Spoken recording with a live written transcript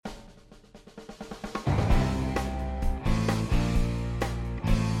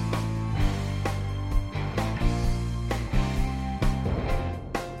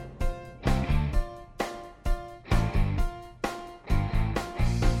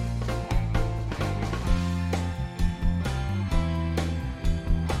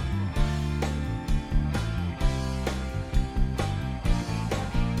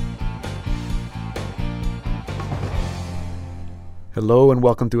Hello and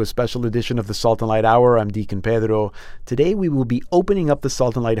welcome to a special edition of the Salt and Light Hour. I'm Deacon Pedro. Today we will be opening up the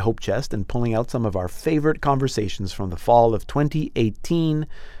Salt and Light Hope Chest and pulling out some of our favorite conversations from the fall of 2018.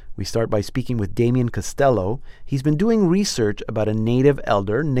 We start by speaking with Damien Costello. He's been doing research about a native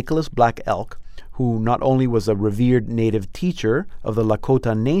elder, Nicholas Black Elk, who not only was a revered native teacher of the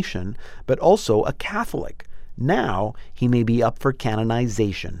Lakota Nation, but also a Catholic. Now he may be up for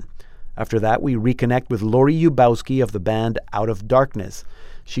canonization. After that, we reconnect with Lori Yubowski of the band Out of Darkness.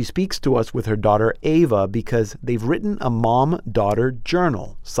 She speaks to us with her daughter Ava because they've written a mom-daughter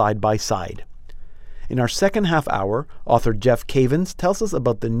journal side by side. In our second half hour, author Jeff Cavins tells us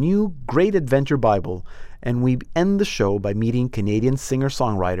about the new Great Adventure Bible, and we end the show by meeting Canadian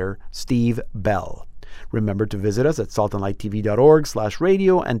singer-songwriter Steve Bell. Remember to visit us at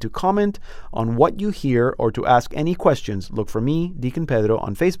saltandlighttv.org/radio and to comment on what you hear or to ask any questions. Look for me, Deacon Pedro,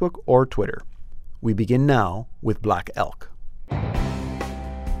 on Facebook or Twitter. We begin now with Black Elk.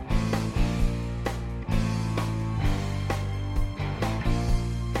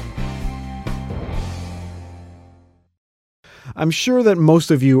 I'm sure that most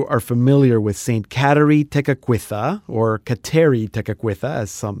of you are familiar with Saint Kateri Tekakwitha, or Kateri Tekakwitha,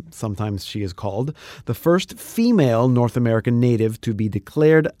 as sometimes she is called, the first female North American native to be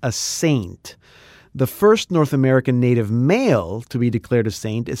declared a saint. The first North American native male to be declared a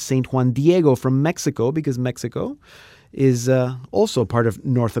saint is Saint Juan Diego from Mexico, because Mexico is also part of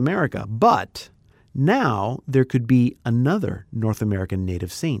North America. But now there could be another North American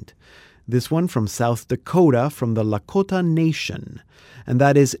native saint. This one from South Dakota, from the Lakota Nation, and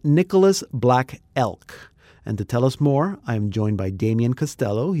that is Nicholas Black Elk. And to tell us more, I am joined by Damien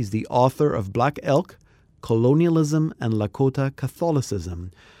Costello. He's the author of Black Elk, Colonialism and Lakota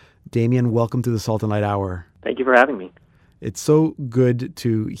Catholicism. Damien, welcome to the Salt and Light Hour. Thank you for having me. It's so good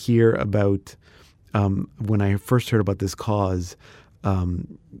to hear about, when I first heard about this cause,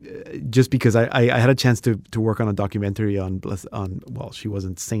 just because I had a chance to work on a documentary on she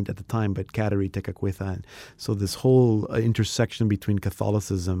wasn't saint at the time, but Kateri Tekakwitha. And so this whole intersection between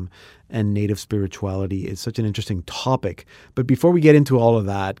Catholicism and native spirituality is such an interesting topic. But before we get into all of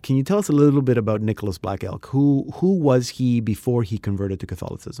that, can you tell us a little bit about Nicholas Black Elk? Who was he before he converted to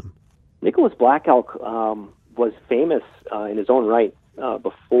Catholicism? Nicholas Black Elk was famous in his own right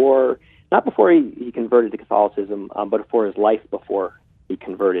not before he converted to Catholicism, but for his life before he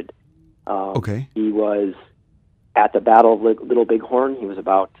converted. Okay. He was at the Battle of Little Bighorn. He was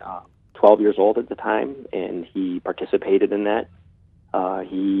about 12 years old at the time, and he participated in that.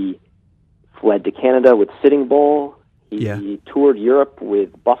 He fled to Canada with Sitting Bull. He toured Europe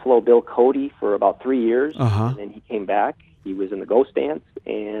with Buffalo Bill Cody for about 3 years, and then he came back. He was in the Ghost Dance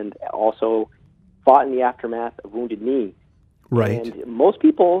and also fought in the aftermath of Wounded Knee. Right. And most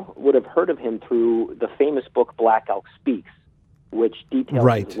people would have heard of him through the famous book Black Elk Speaks, which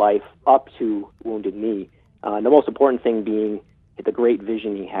details his life up to Wounded Knee. The most important thing being the great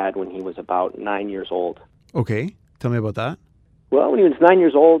vision he had when he was about 9 years old. Okay. Tell me about that. Well, when he was 9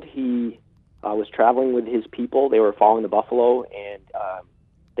 years old, he was traveling with his people. They were following the buffalo, and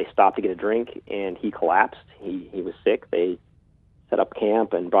they stopped to get a drink, and he collapsed. He was sick. They set up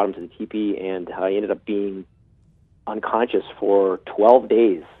camp and brought him to the teepee, and he ended up being unconscious for 12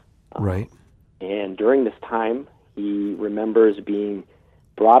 days. Right. And during this time, he remembers being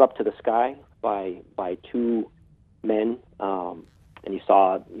brought up to the sky by two men, and he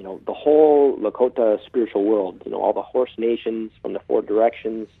saw, the whole Lakota spiritual world, all the horse nations from the four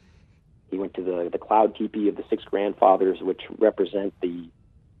directions. He went to the cloud teepee of the six grandfathers, which represent the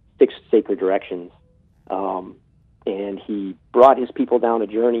six sacred directions. And he brought his people down a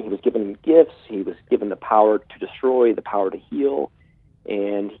journey. He was given gifts. He was given the power to destroy, the power to heal.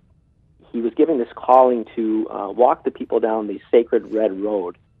 And he was given this calling to walk the people down the sacred red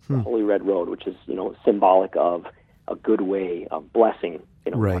road, the holy red road, which is, symbolic of a good way, of blessing.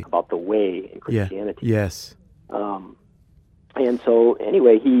 Talk about the way in Christianity. Yeah. Yes. And so,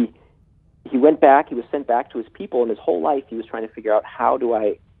 anyway, he went back. He was sent back to his people, and his whole life he was trying to figure out, how do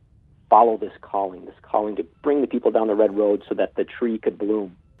I follow this calling to bring the people down the red road so that the tree could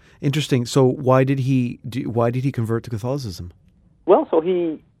bloom. Interesting. So why did he convert to Catholicism? Well, so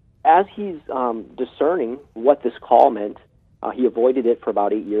as he's discerning what this call meant, he avoided it for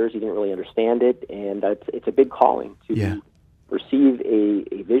about 8 years. He didn't really understand it, and it's a big calling to receive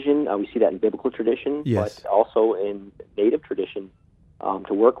a vision. We see that in biblical tradition, but also in native tradition.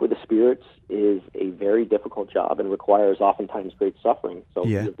 To work with the spirits is a very difficult job and requires oftentimes great suffering. So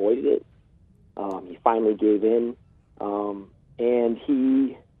he avoided it. He finally gave in,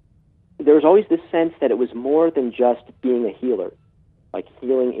 and there was always this sense that it was more than just being a healer, like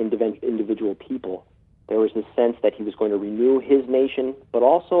healing individual people, there was this sense that he was going to renew his nation, but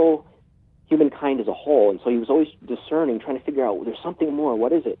also humankind as a whole. And so he was always discerning, trying to figure out, well, there's something more.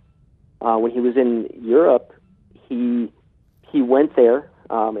 What is it? When he was in Europe, he went there.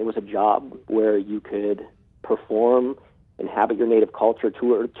 It was a job where you could perform, inhabit your native culture,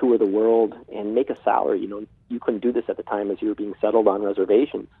 tour the world, and make a salary. You know, you couldn't do this at the time as you were being settled on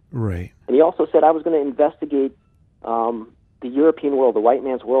reservations. Right. And he also said, I was going to investigate the European world, the white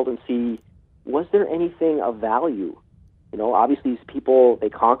man's world, and see, was there anything of value? You know, obviously these people, they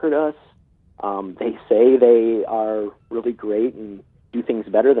conquered us. They say they are really great and do things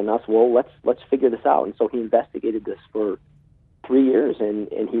better than us. Well, let's figure this out. And so he investigated this for 3 years, and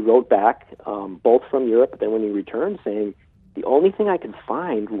he wrote back, both from Europe, but then when he returned, saying, the only thing I could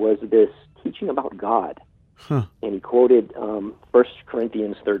find was this teaching about God. Huh. And he quoted 1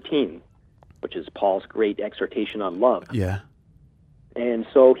 Corinthians 13, which is Paul's great exhortation on love. Yeah. And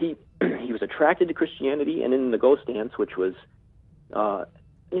so he was attracted to Christianity, and in the Ghost Dance, which was a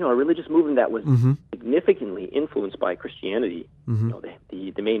religious movement that was significantly influenced by Christianity. You know,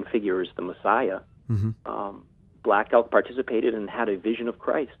 the main figure is the Messiah. Black Elk participated and had a vision of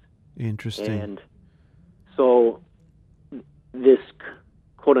Christ. Interesting. And so this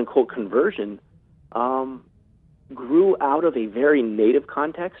quote-unquote conversion grew out of a very native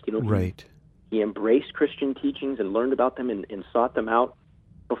context. You know, Right. He embraced Christian teachings and learned about them and sought them out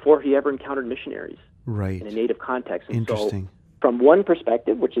before he ever encountered missionaries Right. in a native context. And Interesting. so, from one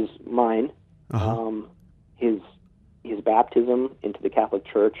perspective, which is mine, his baptism into the Catholic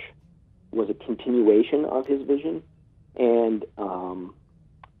Church was a continuation of his vision, and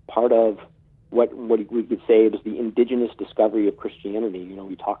part of what we could say was the indigenous discovery of Christianity. You know,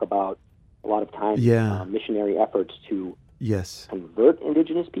 we talk about a lot of times missionary efforts to Yes. convert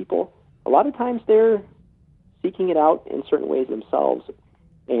indigenous people. A lot of times they're seeking it out in certain ways themselves,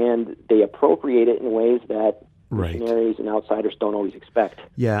 and they appropriate it in ways that Right. missionaries and outsiders don't always expect.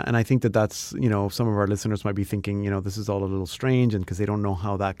 Yeah, and I think that's, some of our listeners might be thinking, this is all a little strange, and because they don't know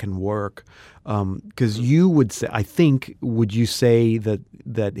how that can work. Because you would say, would you say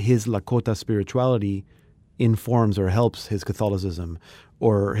that his Lakota spirituality informs or helps his Catholicism,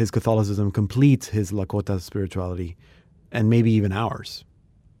 or his Catholicism completes his Lakota spirituality, and maybe even ours?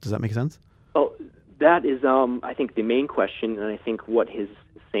 Does that make sense? Oh, that is, I think, the main question, and I think what his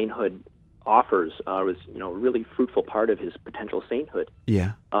sainthood offers was, a really fruitful part of his potential sainthood.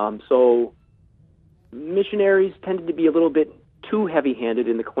 Yeah. So missionaries tended to be a little bit too heavy-handed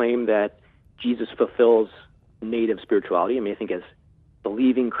in the claim that Jesus fulfills native spirituality. I mean, I think as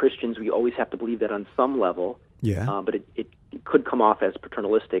believing Christians, we always have to believe that on some level. Yeah. But it could come off as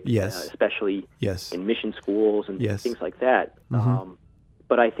paternalistic, Yes. especially Yes. in mission schools and Yes. things like that.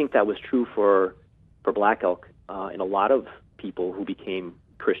 But I think that was true for Black Elk and a lot of people who became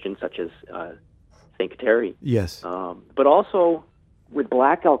Christians, such as St. Kateri. Yes. But also with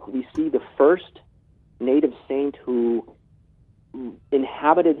Black Elk, we see the first native saint who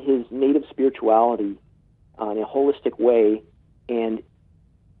inhabited his native spirituality in a holistic way, and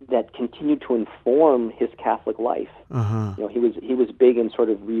that continued to inform his Catholic life. He was big in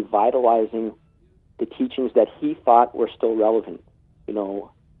sort of revitalizing the teachings that he thought were still relevant.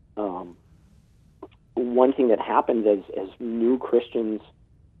 One thing that happens as new Christians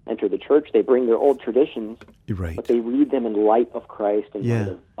enter the church, they bring their old traditions, Right. but they read them in light of Christ and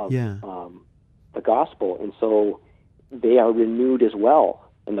light of the gospel, and so they are renewed as well.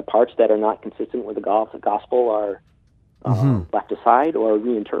 And the parts that are not consistent with the gospel are left aside or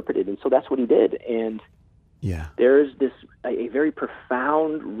reinterpreted. And so that's what he did. And there's a very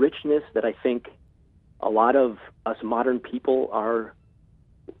profound richness that I think a lot of us modern people are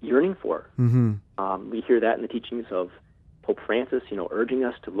yearning for. We hear that in the teachings of Pope Francis, urging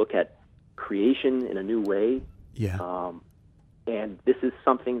us to look at creation in a new way. And this is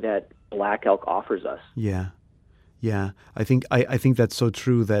something that Black Elk offers us. Yeah, I think that's so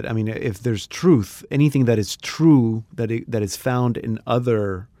true. That, I mean, if there's truth, anything that is true that is found in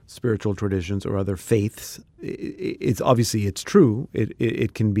other spiritual traditions or other faiths, it's obviously it's true.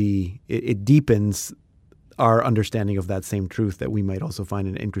 It deepens our understanding of that same truth that we might also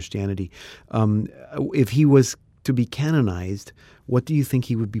find in Christianity. If he was to be canonized, what do you think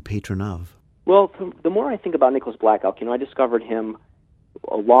he would be patron of? Well, the more I think about Nicholas Black Elk, I discovered him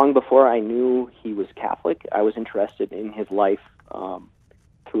long before I knew he was Catholic. I was interested in his life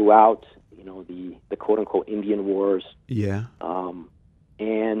throughout, the quote-unquote Indian Wars.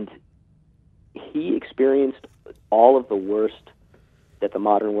 And he experienced all of the worst that the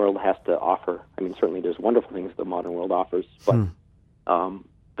modern world has to offer. I mean, certainly there's wonderful things the modern world offers, but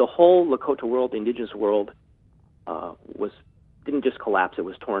the whole Lakota world, the indigenous world, didn't just collapse, it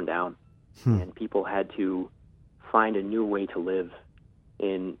was torn down. and people had to find a new way to live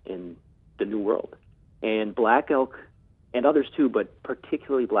in the new world. And Black Elk, and others too, but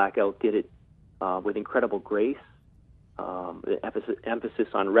particularly Black Elk, did it with incredible grace, the emphasis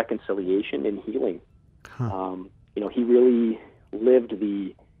on reconciliation and healing. He really lived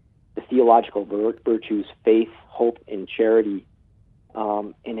the theological virtues, faith, hope, and charity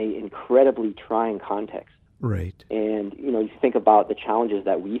in an incredibly trying context. Right. And, you think about the challenges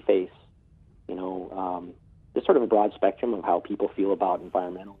that we face, there's sort of a broad spectrum of how people feel about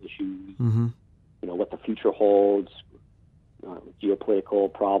environmental issues, what the future holds,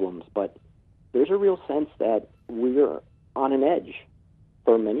 geopolitical problems. But there's a real sense that we're on an edge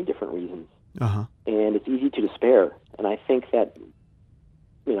for many different reasons. And it's easy to despair. And I think that,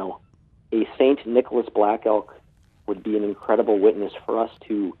 a Saint Nicholas Black Elk would be an incredible witness for us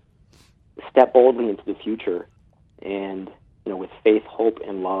to step boldly into the future and, with faith, hope,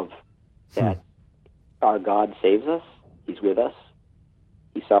 and love, that our God saves us, He's with us,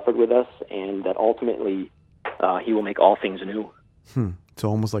 He suffered with us, and that ultimately He will make all things new. So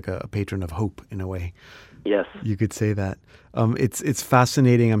almost like a patron of hope in a way. Yes. You could say that. It's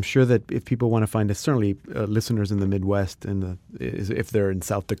fascinating. I'm sure that if people want to find us, certainly listeners in the Midwest, and if they're in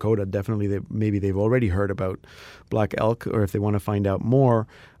South Dakota, definitely maybe they've already heard about Black Elk, or if they want to find out more,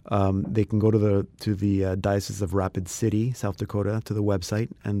 they can go to the Diocese of Rapid City, South Dakota, to the website,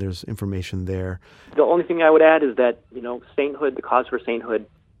 and there's information there. The only thing I would add is that, sainthood, the cause for sainthood,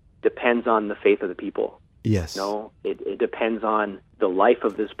 depends on the faith of the people. Yes. It depends on the life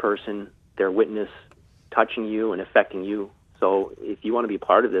of this person, their witness touching you and affecting you. So if you want to be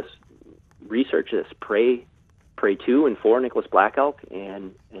part of this, research this, pray to and for Nicholas Black Elk,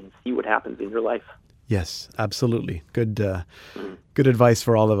 and see what happens in your life. Yes, absolutely. Good advice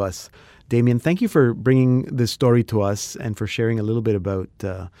for all of us. Damien, thank you for bringing this story to us and for sharing a little bit about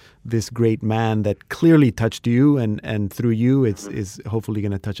this great man that clearly touched you, and through you is hopefully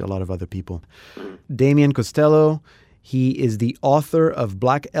going to touch a lot of other people. Damien Costello, he is the author of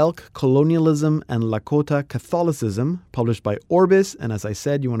Black Elk, Colonialism and Lakota Catholicism, published by Orbis. And as I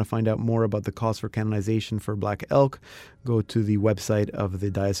said, you want to find out more about the cause for canonization for Black Elk, go to the website of the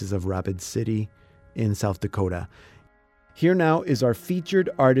Diocese of Rapid City in South Dakota. Here now is our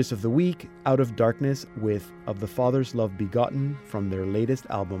featured artist of the week, Out of Darkness, with Of the Father's Love Begotten, from their latest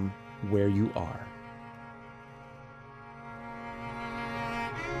album, Where You Are.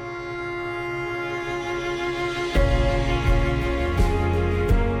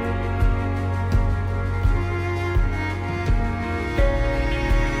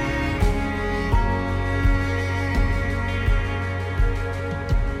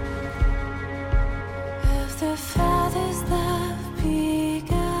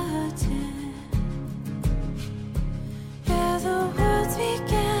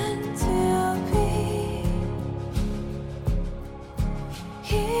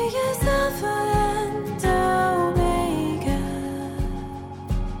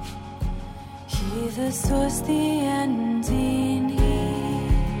 Was the ending here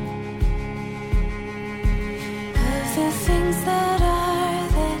of the things that are,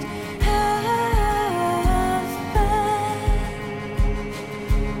 that have been.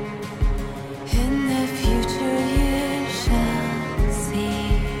 In the future you shall see.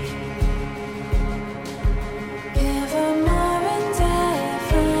 Evermore and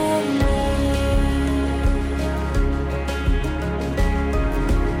evermore.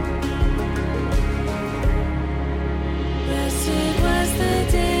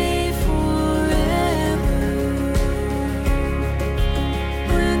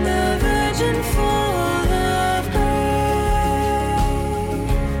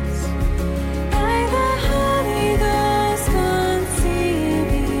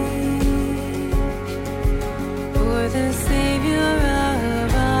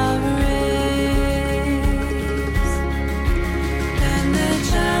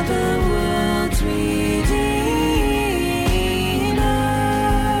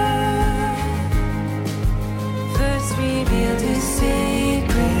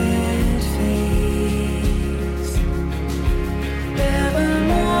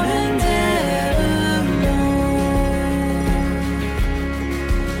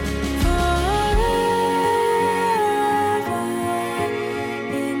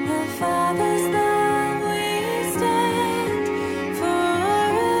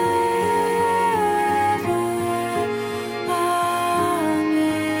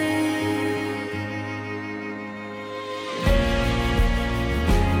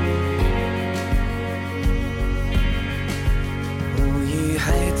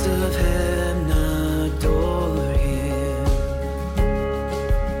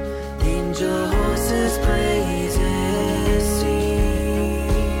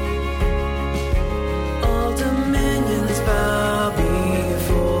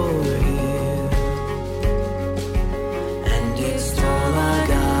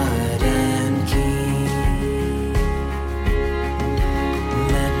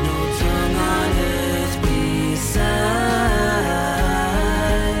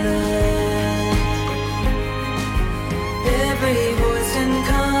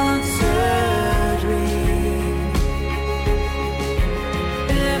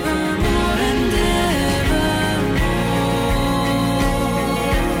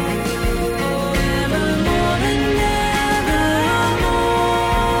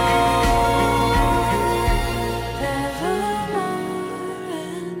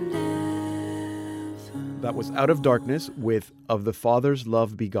 That was Out of Darkness with Of the Father's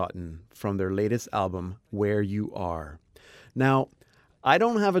Love Begotten from their latest album, Where You Are. Now, I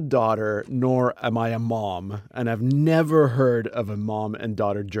don't have a daughter, nor am I a mom, and I've never heard of a mom and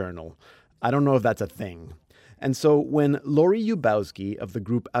daughter journal. I don't know if that's a thing. And so when Lori Yubowski of the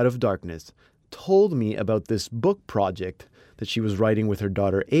group Out of Darkness told me about this book project that she was writing with her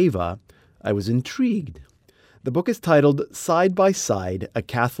daughter Ava, I was intrigued. The book is titled Side by Side, A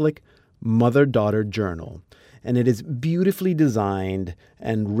Catholic Mother-Daughter Journal, and it is beautifully designed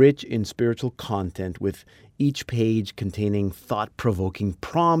and rich in spiritual content, with each page containing thought-provoking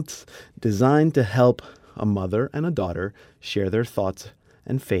prompts designed to help a mother and a daughter share their thoughts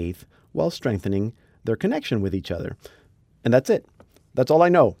and faith while strengthening their connection with each other. And that's it. That's all I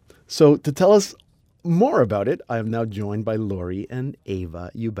know. So to tell us more about it, I am now joined by Lori and Ava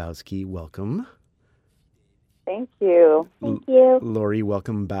Yubowski. Welcome. Thank you. Thank you. Lori,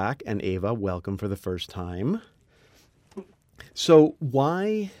 welcome back. And Ava, welcome for the first time. So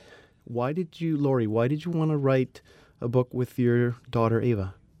why did you want to write a book with your daughter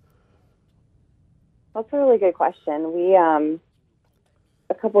Ava? That's a really good question. We, a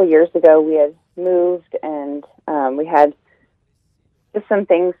couple of years ago, we had moved and we had just some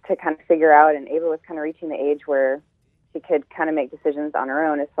things to kind of figure out, and Ava was kind of reaching the age where she could kind of make decisions on her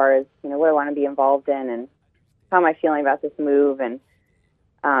own as far as, what I want to be involved in and how am I feeling about this move, and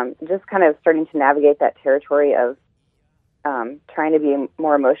just kind of starting to navigate that territory of trying to be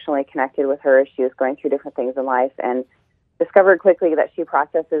more emotionally connected with her as she was going through different things in life, and discovered quickly that she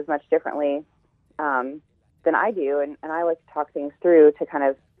processes much differently than I do, and I like to talk things through to kind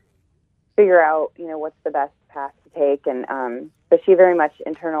of figure out, what's the best path to take, and but she very much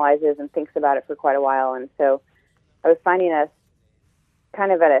internalizes and thinks about it for quite a while, and so I was finding us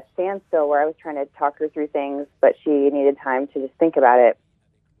kind of at a standstill where I was trying to talk her through things, but she needed time to just think about it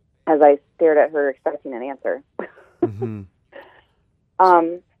as I stared at her expecting an answer. Mm-hmm.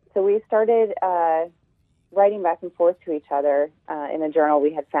 So we started writing back and forth to each other in a journal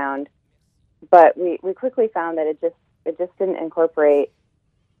we had found, but we quickly found that it just didn't incorporate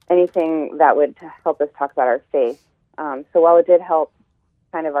anything that would help us talk about our faith. So while it did help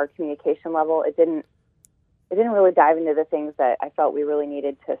kind of our communication level, it didn't really dive into the things that I felt we really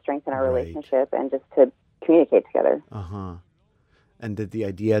needed to strengthen our relationship and just to communicate together. Uh-huh. And did the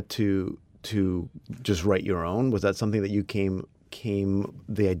idea to just write your own, was that something that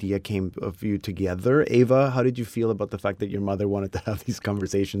the idea came of you together? Ava, how did you feel about the fact that your mother wanted to have these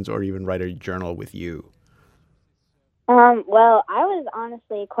conversations or even write a journal with you? Well, I was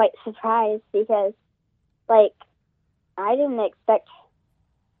honestly quite surprised because, I didn't expect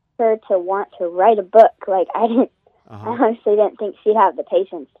her to want to write a book. I honestly didn't think she'd have the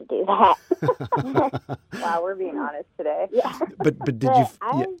patience to do that. Wow, we're being honest today. Yeah. But did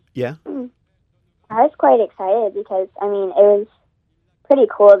you? Yeah. I was quite excited because, it was pretty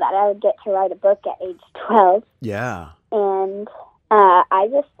cool that I would get to write a book at age 12. Yeah. And I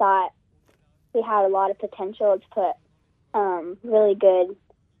just thought we had a lot of potential to put really good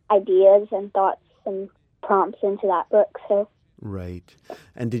ideas and thoughts and prompts into that book. So. Right.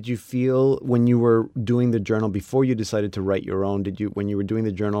 And did you feel when you were doing the journal before you decided to write your own, when you were doing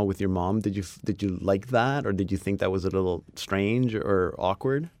the journal with your mom, did you like that, or did you think that was a little strange or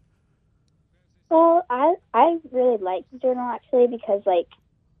awkward? Well, I really like the journal actually because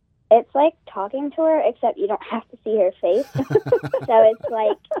it's like talking to her, except you don't have to see her face. So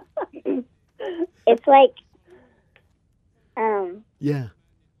it's like yeah.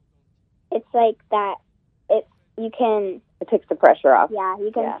 It's like that. It takes the pressure off. Yeah,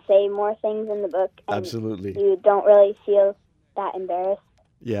 you can say more things in the book. And absolutely. You don't really feel that embarrassed.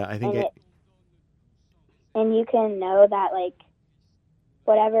 Yeah, I think and you can know that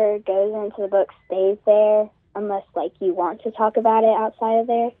whatever goes into the book stays there, unless you want to talk about it outside of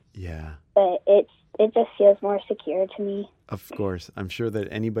there. Yeah. But it just feels more secure to me. Of course. I'm sure that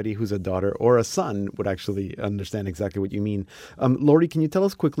anybody who's a daughter or a son would actually understand exactly what you mean. Lori, can you tell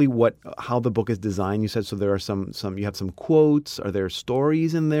us quickly how the book is designed? You said so there are you have some quotes. Are there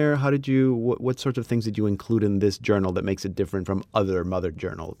stories in there? What sorts of things did you include in this journal that makes it different from other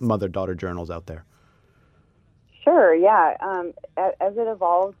mother-daughter journals out there? Sure, yeah. As it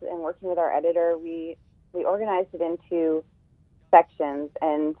evolved and working with our editor, we organized it into sections,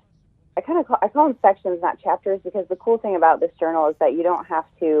 and I call them sections, not chapters, because the cool thing about this journal is that you don't have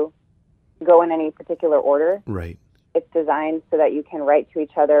to go in any particular order. Right. It's designed so that you can write to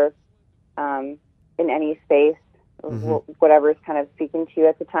each other in any space, whatever is kind of speaking to you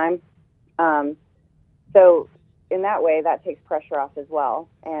at the time. So in that way, that takes pressure off as well.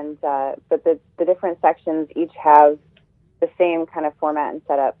 And but the different sections each have the same kind of format and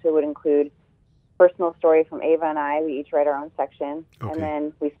setup. So it would include personal story from Ava and I. We each write our own section, Okay. and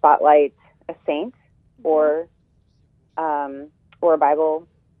then we spotlight a saint or a Bible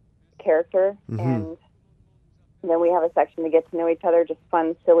character, and then we have a section to get to know each other, just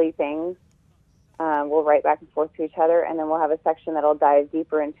fun, silly things. We'll write back and forth to each other, and then we'll have a section that'll dive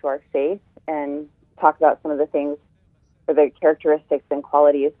deeper into our faith and talk about some of the things or the characteristics and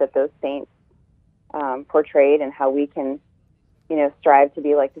qualities that those saints portrayed, and how we can, strive to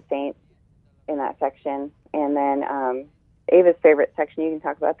be like the saints in that section. And then Ava's favorite section, you can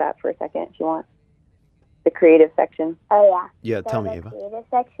talk about that for a second if you want. The creative section. Oh, yeah. Yeah, tell me, The Ava. creative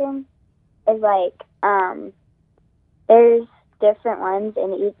section is like, there's different ones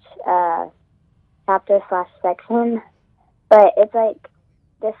in each chapter/section, but it's like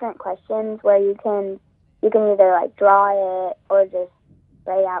different questions where you can either like draw it or just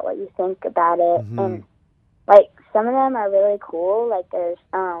write out what you think about it. And like some of them are really cool. Like there's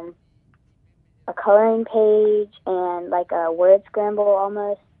a coloring page and like a word scramble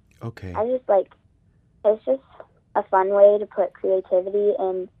almost. Okay. I just like, it's just a fun way to put creativity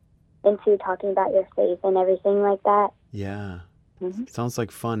into talking about your faith and everything like that. Yeah. Sounds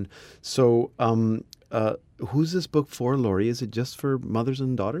like fun. So, who's this book for, Lori? Is it just for mothers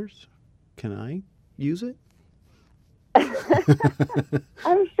and daughters? Can I use it?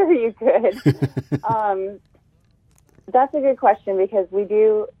 I'm sure you could. That's a good question, because we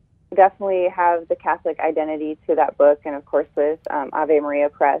do definitely have the Catholic identity to that book, and of course with Ave Maria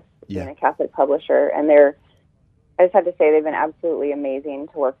Press being a Catholic publisher, and I just have to say they've been absolutely amazing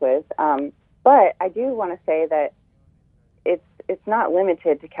to work with. But I do want to say that it's not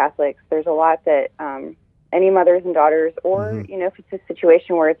limited to Catholics. There's a lot that any mothers and daughters, or if it's a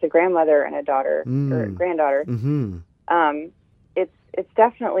situation where it's a grandmother and a daughter or a granddaughter, it's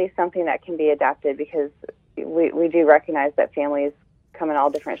definitely something that can be adapted, because we do recognize that families come in all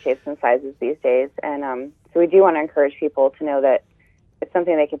different shapes and sizes these days, and so we do want to encourage people to know that it's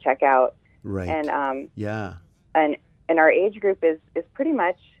something they can check out. Right. And and our age group is pretty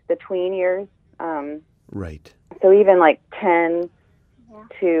much the tween years. Right. So even like 10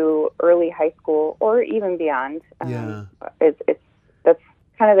 to early high school, or even beyond. That's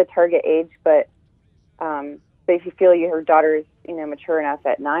kind of the target age. But if you feel your daughter is mature enough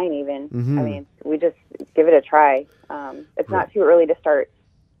at 9, even, I mean, we just give it a try. It's not too early to start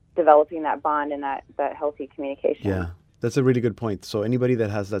developing that bond and that healthy communication. Yeah. That's a really good point. So anybody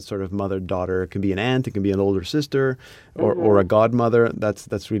that has that sort of mother-daughter, it can be an aunt, it can be an older sister, or a godmother.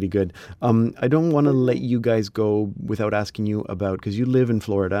 That's really good. I don't want to let you guys go without asking you about, because you live in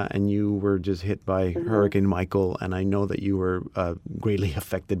Florida and you were just hit by Hurricane Michael, and I know that you were greatly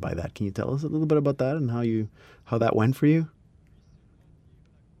affected by that. Can you tell us a little bit about that and how that went for you?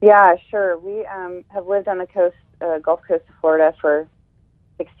 Yeah, sure. We have lived on the coast, Gulf Coast of Florida for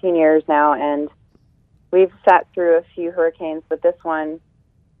 16 years now, and we've sat through a few hurricanes, but this one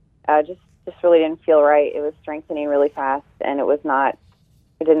just really didn't feel right. It was strengthening really fast, and it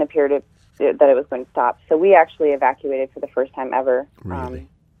didn't appear that it was going to stop. So we actually evacuated for the first time ever. Really?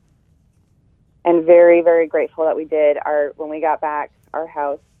 And very, very grateful that we did. When we got back, our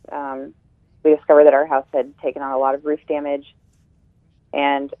house, we discovered that our house had taken on a lot of roof damage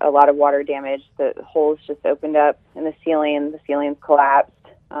and a lot of water damage. The holes just opened up in the ceiling. The ceilings collapsed.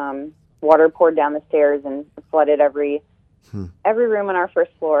 Water poured down the stairs and flooded every room on our first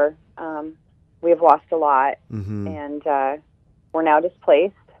floor. We have lost a lot, and we're now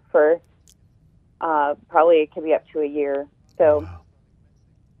displaced for probably it could be up to a year. So,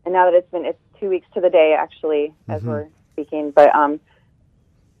 and now that it's 2 weeks to the day actually as we're speaking, but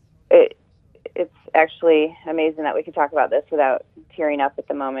it's actually amazing that we can talk about this without tearing up at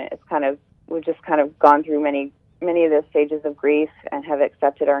the moment. We've just kind of gone through many of the stages of grief and have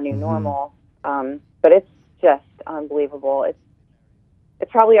accepted our new normal. But it's just unbelievable.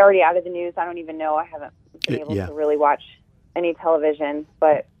 It's probably already out of the news. I don't even know. I haven't been able to really watch any television,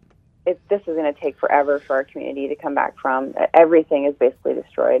 but this is going to take forever for our community to come back from. Everything is basically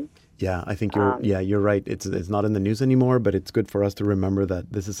destroyed. Yeah, I think you're right. It's not in the news anymore, but it's good for us to remember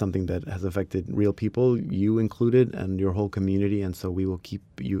that this is something that has affected real people, you included, and your whole community. And so we will keep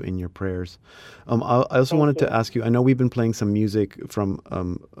you in your prayers. I also wanted to ask you. I know we've been playing some music from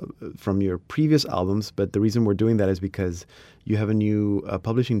your previous albums, but the reason we're doing that is because you have a new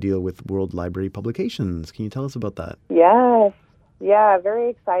publishing deal with World Library Publications. Can you tell us about that? Yes, yeah,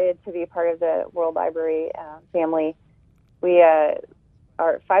 very excited to be part of the World Library family. We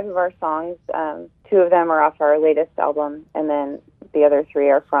 5 of our songs, 2 of them are off our latest album, and then the other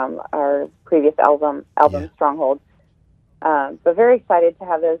 3 are from our previous album Stronghold. But very excited to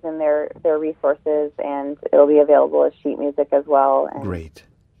have those in their resources, and it'll be available as sheet music as well. And Great.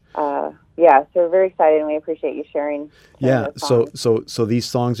 Yeah, so we're very excited, and we appreciate you sharing Yeah, those songs. so these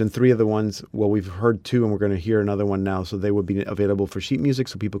songs and three of the ones, well, we've heard two, and we're going to hear another one now. So they will be available for sheet music,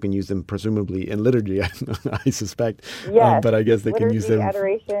 so people can use them presumably in liturgy, I suspect. Yes, But I guess they can use liturgy, them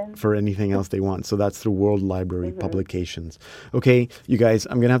adoration. for anything else they want. So that's through World Library Publications. Okay, you guys,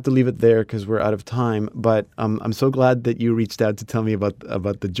 I'm going to have to leave it there because we're out of time. But I'm so glad that you reached out to tell me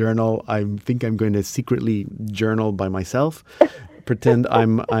about the journal. I think I'm going to secretly journal by myself. Pretend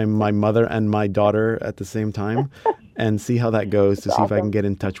I'm my mother and my daughter at the same time, and see how that goes. To see if I can get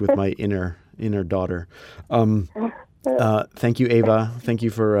in touch with my inner daughter. Thank you, Ava. Thank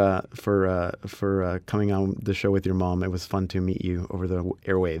you for coming on the show with your mom. It was fun to meet you over the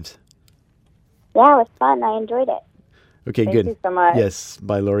airwaves. Yeah, it was fun. I enjoyed it. Okay, Thank good. you so much. Yes,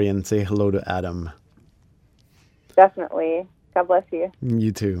 bye, Lori, and say hello to Adam. Definitely. God bless you.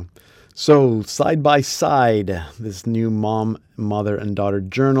 You too. So, Side by Side, this new mother and daughter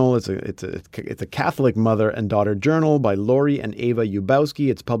journal. It's a Catholic mother and daughter journal by Lori and Ava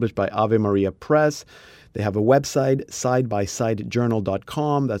Yubowski. It's published by Ave Maria Press. They have a website,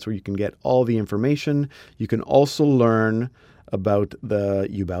 sidebysidejournal.com. That's where you can get all the information. You can also learn about the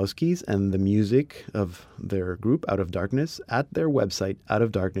Yubowskis and the music of their group, Out of Darkness, at their website,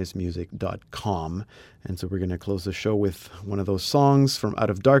 outofdarknessmusic.com. And so we're going to close the show with one of those songs from Out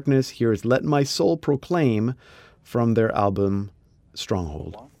of Darkness. Here is Let My Soul Proclaim from their album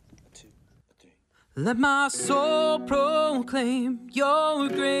Stronghold. 1, 2, 3. Let my soul proclaim your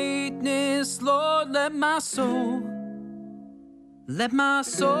greatness, Lord. Let my soul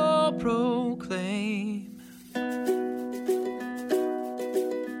proclaim.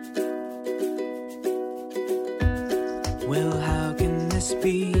 Well, how can this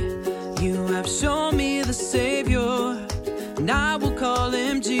be? You have shown me the Savior, and I will call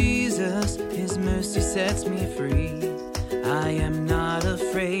him Jesus. His mercy sets me free. I am not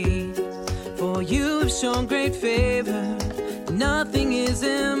afraid, for you have shown great favor. Nothing is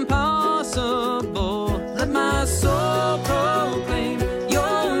impossible. Let my soul proclaim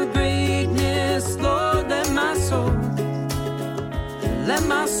your greatness, Lord. Let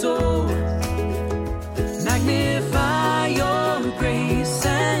my soul magnify your grace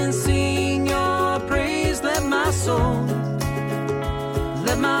and sing your praise. Let my soul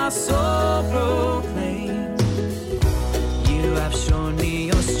proclaim. You have shown me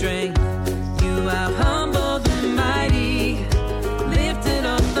your strength. You have humbled the mighty, lifted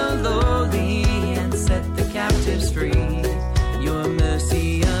up the lowly, and set the captives free. Your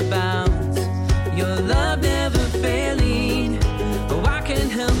mercy abounds, your love never failing. Oh, I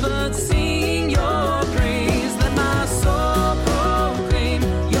can't help but sing your praise. Let my soul proclaim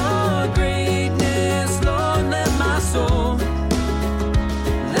your greatness, Lord. Let my soul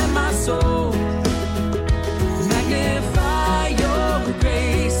magnify your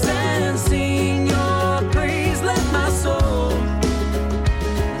grace and sing your praise. Let my soul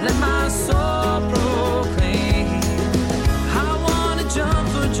proclaim. I wanna jump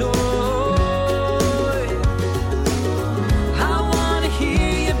for joy. I wanna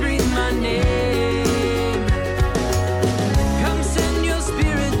hear you breathe my name. Come send your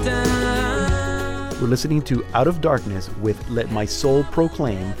spirit down. We're listening to Out of Darkness with Let My Soul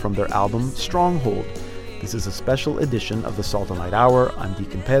Proclaim from their album Stronghold. This is a special edition of the Salt and Light Hour. I'm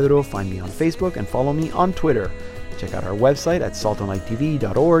Deacon Pedro. Find me on Facebook and follow me on Twitter. Check out our website at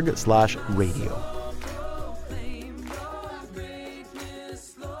saltandlighttv.org/radio.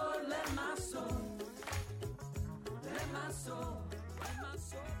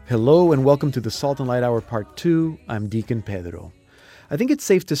 Hello and welcome to the Salt and Light Hour Part 2. I'm Deacon Pedro. I think it's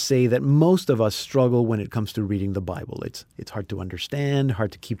safe to say that most of us struggle when it comes to reading the Bible. It's hard to understand,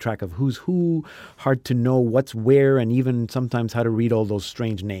 hard to keep track of who's who, hard to know what's where, and even sometimes how to read all those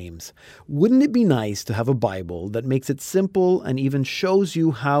strange names. Wouldn't it be nice to have a Bible that makes it simple and even shows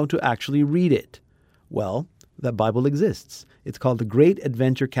you how to actually read it? Well, that Bible exists. It's called the Great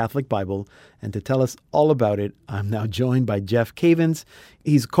Adventure Catholic Bible, and to tell us all about it, I'm now joined by Jeff Cavins.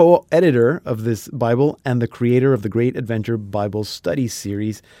 He's co-editor of this Bible and the creator of the Great Adventure Bible Study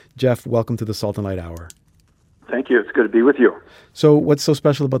Series. Jeff, welcome to the Salt and Light Hour. Thank you. It's good to be with you. So what's so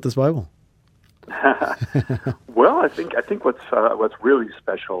special about this Bible? Well, I think what's really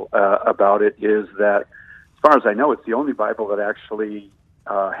special about it is that, as far as I know, it's the only Bible that actually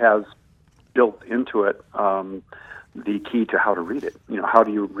has built into it the key to how to read it. You know, how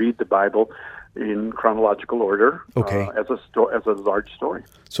do you read the Bible in chronological order? Okay. As a large story.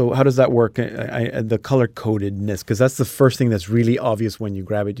 So how does that work? The color codedness, because that's the first thing that's really obvious when you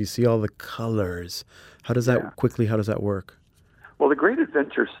grab it. You see all the colors. How does that How does that work? Well, the Great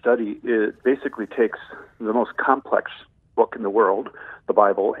Adventure Study basically takes the most complex book in the world, the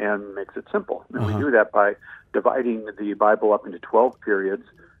Bible and makes it simple. And we do that by dividing the Bible up into 12 periods,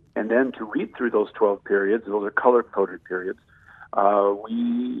 and then to read through those 12 periods, those are color-coded periods.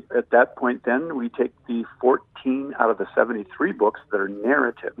 At that point, then we take the 14 out of the 73 books that are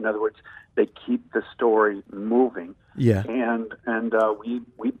narrative. In other words, they keep the story moving. Yeah. And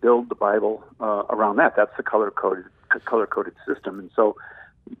we build the Bible around that. That's the color-coded system. And so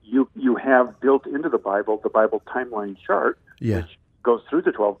you have built into the Bible timeline chart, which goes through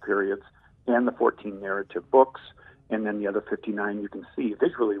the 12 periods and the 14 narrative books, and then the other 59 you can see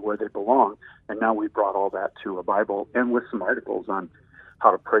visually where they belong. And now we brought all that to a Bible, and with some articles on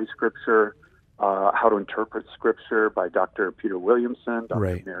how to pray Scripture, how to interpret Scripture by Dr. Peter Williamson,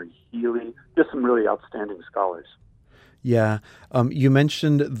 Dr. Mary Healy, just some really outstanding scholars. Yeah. You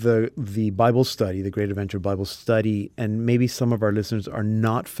mentioned the Bible study, the Great Adventure Bible Study, and maybe some of our listeners are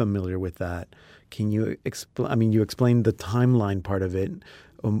not familiar with that. Can you explain? I mean, you explained the timeline part of it.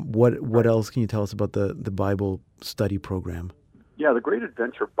 What else can you tell us about the Bible study program? Yeah, the Great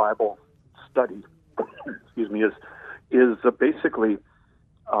Adventure Bible Study, is basically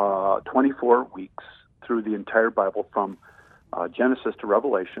 24 weeks through the entire Bible from Genesis to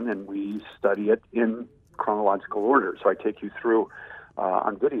Revelation, and we study it in chronological order. So I take you through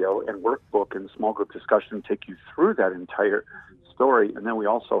on video and workbook and small group discussion, take you through that entire story, and then we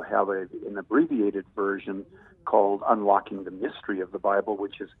also have an abbreviated version called Unlocking the Mystery of the Bible,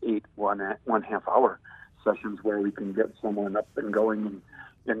 which is 8 one-half hour sessions where we can get someone up and going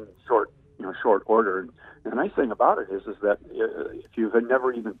in short order. And the nice thing about it is that if you had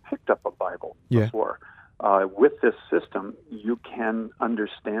never even picked up a Bible before, with this system, you can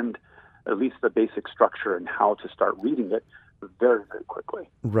understand at least the basic structure and how to start reading it very, very quickly.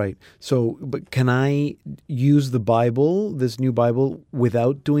 Right. So, but can I use the Bible, this new Bible,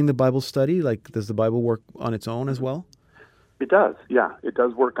 without doing the Bible study? Like, does the Bible work on its own as well? It does, yeah. It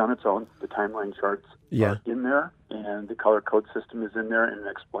does work on its own. The timeline charts are in there, and the color code system is in there, and an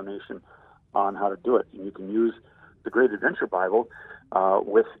explanation on how to do it. And you can use the Great Adventure Bible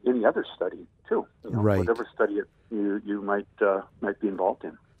with any other study, too. Whatever study you might be involved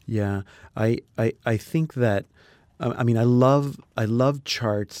in. Yeah. I think that I mean, I love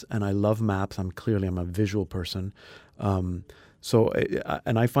charts and I love maps. I'm a visual person. So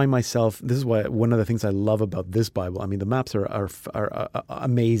I find myself, this is why one of the things I love about this Bible, I mean, the maps are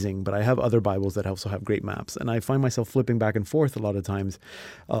amazing, but I have other Bibles that also have great maps. And I find myself flipping back and forth a lot of times.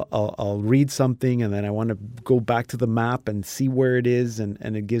 I'll read something and then I want to go back to the map and see where it is, and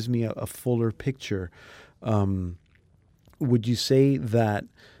it gives me a fuller picture. Would you say that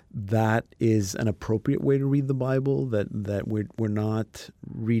is an appropriate way to read the Bible, that we're not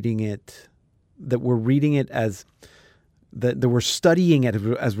reading it, that we're reading it as that we're studying it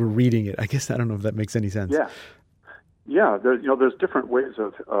as we're reading it? I guess I don't know if that makes any sense. Yeah. There's different ways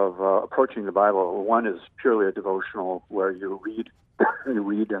of approaching the Bible. One is purely a devotional where you read, and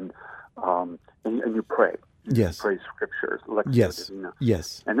you pray. Yes. Pray scriptures. Yes.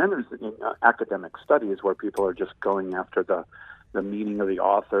 Yes. And then there's academic studies where people are just going after the meaning of the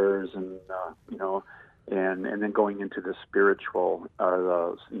authors, and and then going into the spiritual,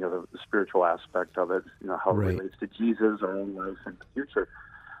 the spiritual aspect of it, how it relates to Jesus, our own life, and the future.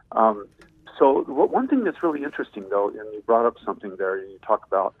 So one thing that's really interesting, though, and you brought up something there, and you talk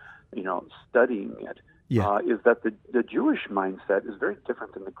about studying it, is that the Jewish mindset is very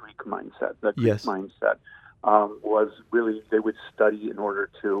different than the Greek mindset. The Greek mindset was really they would study in order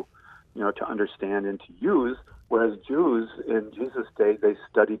to to understand and to use. Whereas Jews in Jesus' day, they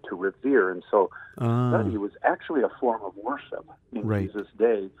studied to revere, and so study was actually a form of worship in Jesus'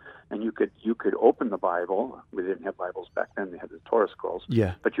 day. And you could open the Bible. We didn't have Bibles back then; they had the Torah scrolls.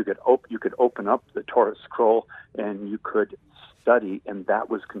 Yeah. But you could open up the Torah scroll and you could study, and that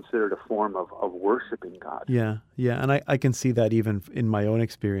was considered a form of worshiping God. Yeah, and I can see that even in my own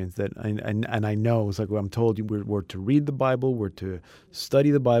experience. That and I know it's like I'm told we're to read the Bible, we're to study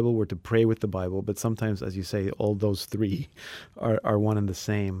the Bible, we're to pray with the Bible. But sometimes, as you say, all those three are one and the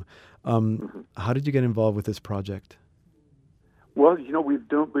same. How did you get involved with this project? Well, we've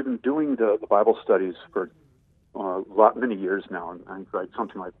been doing the Bible studies for many years now, and I think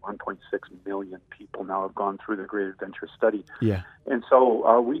something like 1.6 million people now have gone through the Great Adventure Study. Yeah. And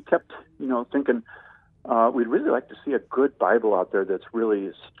so we kept, thinking we'd really like to see a good Bible out there that's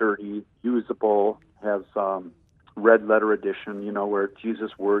really sturdy, usable, has red letter edition, where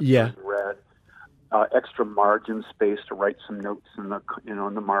Jesus' words are read, extra margin space to write some notes in the in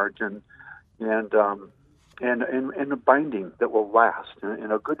the margin, and a binding that will last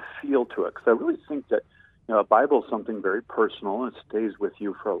and a good feel to it. Because I really think that a Bible is something very personal. It stays with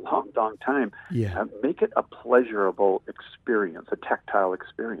you for a long, long time. Yeah. Make it a pleasurable experience, a tactile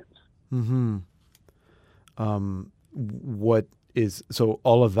experience. Mm-hmm. What is so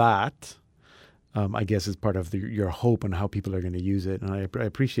all of that? I guess is part of your hope and how people are going to use it. And I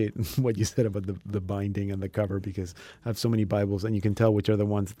appreciate what you said about the binding and the cover, because I have so many Bibles and you can tell which are the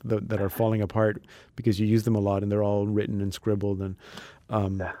ones that are falling apart because you use them a lot and they're all written and scribbled. And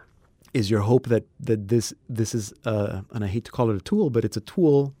is your hope that this is, and I hate to call it a tool, but it's a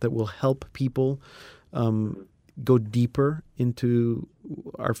tool that will help people go deeper into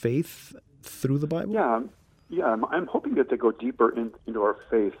our faith through the Bible? Yeah, I'm hoping that they go deeper into our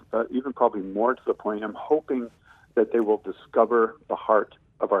faith, even probably more to the point. I'm hoping that they will discover the heart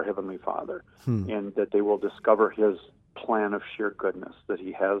of our Heavenly Father and that they will discover His plan of sheer goodness that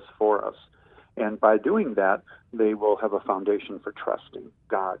He has for us. And by doing that, they will have a foundation for trusting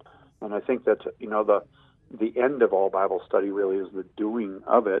God. And I think that, the end of all Bible study really is the doing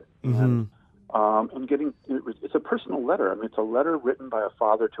of it. And getting, it's a personal letter. I mean, it's a letter written by a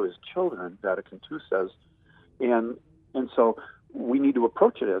father to his children, Vatican II says. And so we need to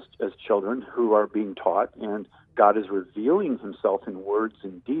approach it as children who are being taught, and God is revealing Himself in words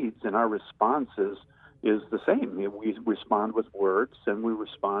and deeds, and our response is the same. We respond with words, and we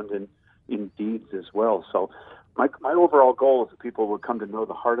respond in deeds as well. So my overall goal is that people would come to know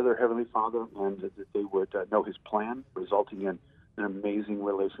the heart of their Heavenly Father, and that they would know His plan, resulting in an amazing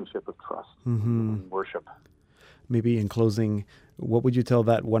relationship of trust and worship. Maybe in closing, what would you tell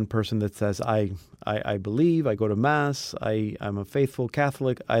that one person that says, I believe, I go to Mass, I'm a faithful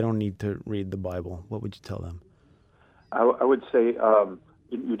Catholic, I don't need to read the Bible? What would you tell them? I would say,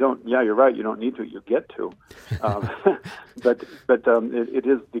 you don't, you're right, you don't need to, you get to. But it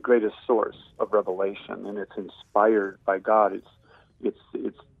is the greatest source of revelation, and it's inspired by God. It's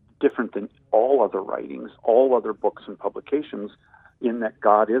different than all other writings, all other books and publications, in that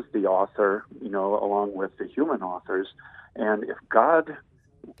God is the author, along with the human authors. And if God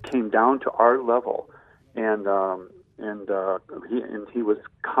came down to our level and he was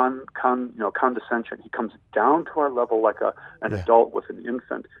condescension, He comes down to our level like an adult with an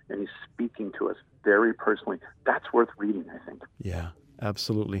infant, and He's speaking to us very personally. That's worth reading, I think. Yeah.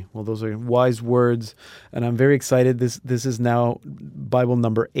 Absolutely. Well, those are wise words, and I'm very excited. This is now Bible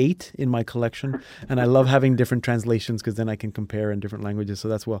number 8 in my collection, and I love having different translations because then I can compare in different languages. So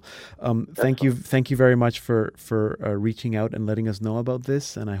that's well. Thank you very much for reaching out and letting us know about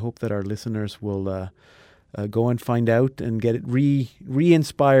this, and I hope that our listeners will go and find out and get it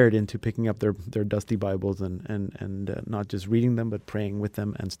re-inspired into picking up their dusty Bibles and not just reading them, but praying with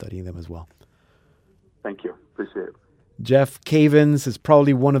them and studying them as well. Thank you. Appreciate it. Jeff Cavins is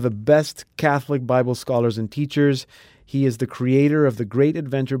probably one of the best Catholic Bible scholars and teachers. He is the creator of the Great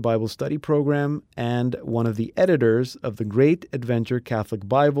Adventure Bible Study Program and one of the editors of the Great Adventure Catholic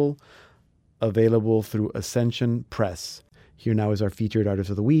Bible, available through Ascension Press. Here now is our featured artist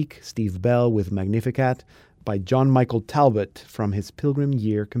of the week, Steve Bell with Magnificat by John Michael Talbot from his Pilgrim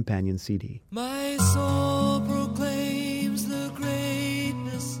Year Companion CD. My soul proclaims the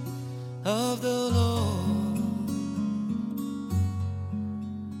greatness of the Lord,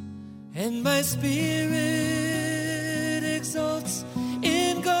 and my spirit exalts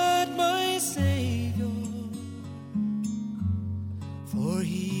in God my Savior, for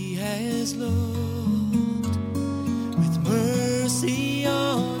He has looked with mercy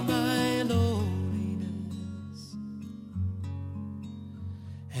on my lowliness,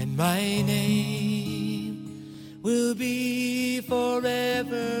 and my name will be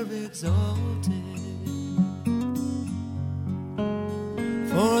forever exalted.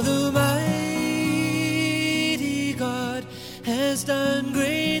 For the mighty God has done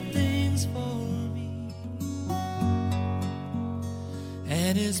great things for me,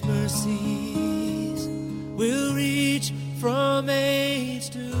 and His mercies will reach from age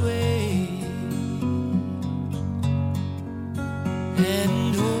to age.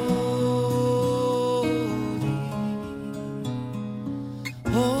 And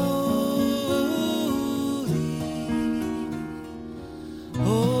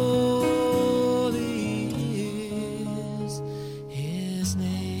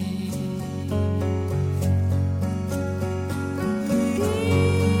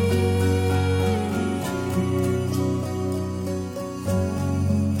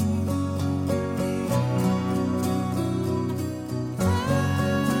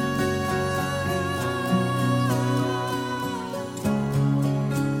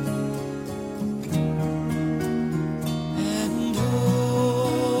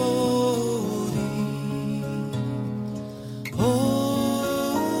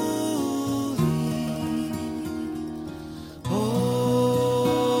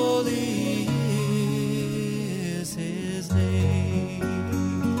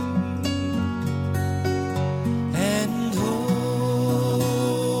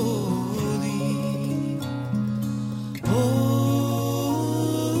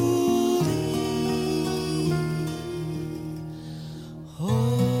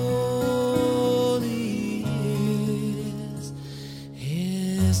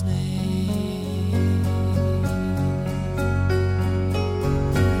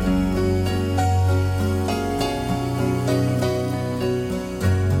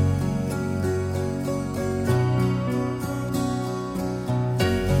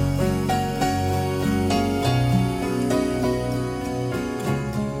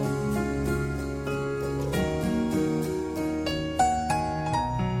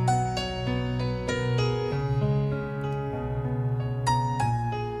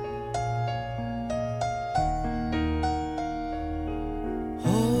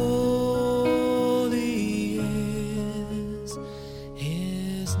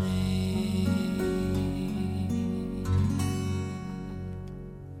his name.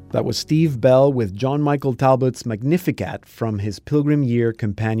 That was Steve Bell with John Michael Talbot's Magnificat from his Pilgrim Year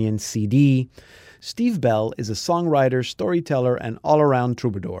Companion CD. Steve Bell is a songwriter, storyteller, and all-around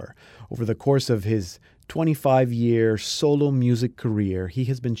troubadour. Over the course of his 25-year solo music career, he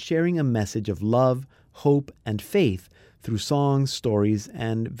has been sharing a message of love, hope, and faith through songs, stories,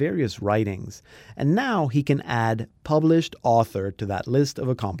 and various writings. And now he can add published author to that list of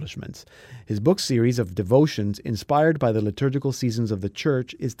accomplishments. His book series of devotions inspired by the liturgical seasons of the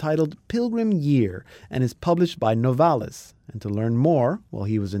Church is titled Pilgrim Year and is published by Novalis. And to learn more, while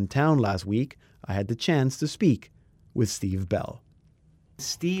he was in town last week, I had the chance to speak with Steve Bell.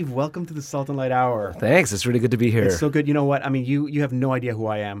 Steve, welcome to the Salt and Light Hour. Thanks. It's really good to be here. It's so good. You know what? I mean, you have no idea who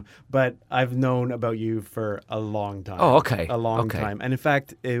I am, but I've known about you for a long time. Oh, okay. A long time. And in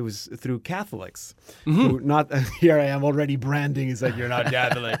fact, it was through Catholics. Who not here I am already branding. It's like, you're not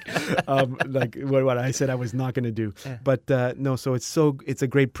Catholic. Like what I said I was not going to do. Yeah. But no, so it's a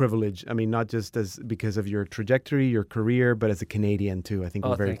great privilege. I mean, not just because of your trajectory, your career, but as a Canadian too. I think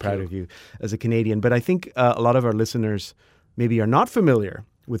we're very proud of you as a Canadian. But I think a lot of our listeners maybe are not familiar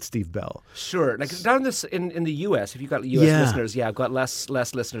with Steve Bell. Sure. Like down this in the U.S., if you've got U.S. listeners, I've got less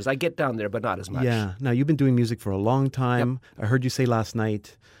listeners. I get down there, but not as much. Yeah. Now, you've been doing music for a long time. Yep. I heard you say last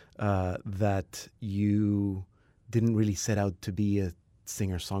night that you didn't really set out to be a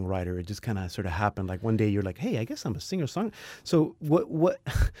singer-songwriter. It just kind of sort of happened. Like one day you're like, hey, I guess I'm a singer-songwriter. So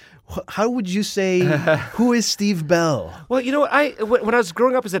how would you say, who is Steve Bell? Well, you know what? When I was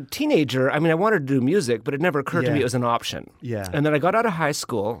growing up as a teenager, I mean, I wanted to do music, but it never occurred to me it was an option. Yeah. And then I got out of high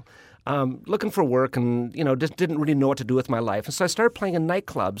school, looking for work and, just didn't really know what to do with my life. And so I started playing in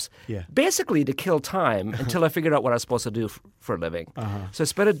nightclubs, basically to kill time until I figured out what I was supposed to do for a living. So I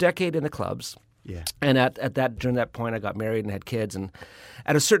spent a decade in the clubs. Yeah. And during that point, I got married and had kids. And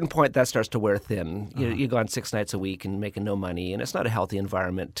at a certain point, that starts to wear thin. You go on 6 nights a week and making no money. And it's not a healthy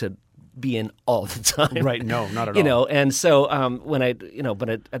environment to be in all the time. Right. No, not at all. And so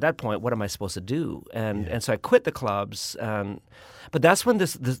at that point, what am I supposed to do? And so I quit the clubs. But that's when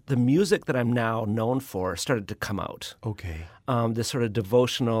the music that I'm now known for started to come out. Okay. This sort of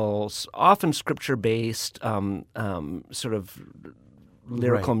devotional, often scripture-based sort of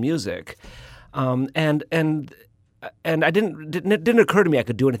lyrical music. And it didn't occur to me I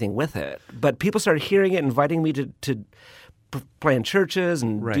could do anything with it. But people started hearing it, inviting me to play in churches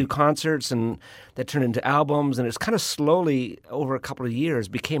and do concerts, and that turned into albums. And it's kind of slowly, over a couple of years,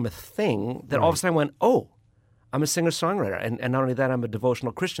 became a thing that all of a sudden I went, oh, I'm a singer-songwriter, and not only that, I'm a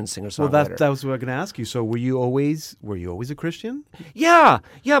devotional Christian singer-songwriter. Well, that was what I was going to ask you. So, were you always a Christian? Yeah.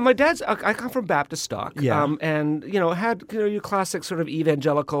 My dad's. I come from Baptist stock. Yeah. And had your classic sort of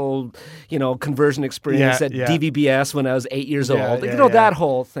evangelical, conversion experience at DVBS when I was 8 years old. That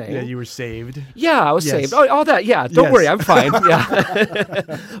whole thing. Yeah, you were saved. Yeah, I was saved. Oh, all that. Yeah. Don't worry, I'm fine.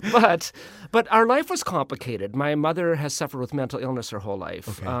 Yeah. But our life was complicated. My mother has suffered with mental illness her whole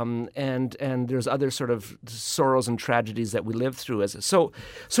life, and there's other sort of sorrows and tragedies that we lived through. So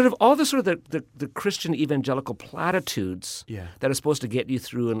sort of all the sort of the Christian evangelical platitudes that are supposed to get you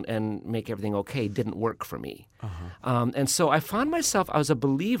through and make everything okay didn't work for me. And so I found myself, I was a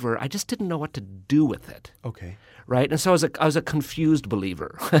believer, I just didn't know what to do with it. Okay. Right, and so I was a confused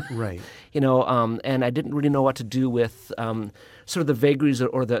believer. Right. And I didn't really know what to do with sort of the vagaries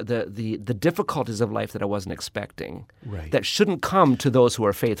or the difficulties of life that I wasn't expecting. Right. That shouldn't come to those who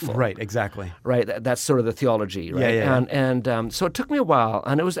are faithful. Right. Exactly. Right. That's sort of the theology. Right. Yeah. And so it took me a while,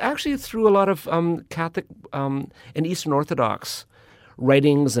 and it was actually through a lot of Catholic and Eastern Orthodox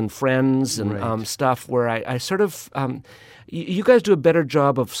writings and friends and stuff where I sort of you guys do a better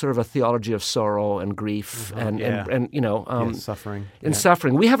job of sort of a theology of sorrow and grief and suffering. And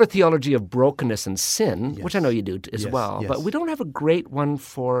suffering. We have a theology of brokenness and sin, which I know you do as well, but we don't have a great one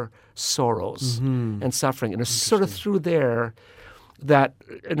for sorrows and suffering. And it's sort of through there that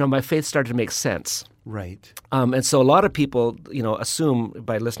my faith started to make sense. Right. And so a lot of people, assume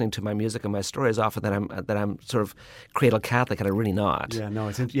by listening to my music and my stories often that I'm sort of cradle Catholic, and I'm really not. Yeah, no,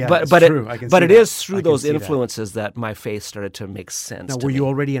 it's true. It is through those influences that my faith started to make sense. Now, were you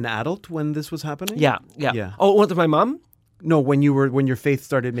already an adult when this was happening? Yeah. Oh, with my mom? No, when your faith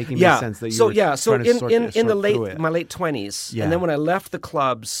started making sense that you were trying to sort in my late 20s, and then when I left the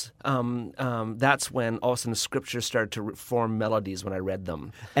clubs, that's when all of a sudden the scriptures started to form melodies when I read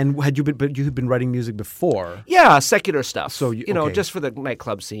them. And you had been writing music before? Yeah, secular stuff. So just for the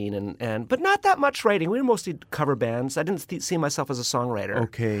nightclub scene, but not that much writing. We were mostly cover bands. I didn't see myself as a songwriter.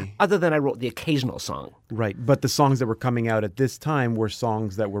 Okay. Other than I wrote the occasional song. Right, but the songs that were coming out at this time were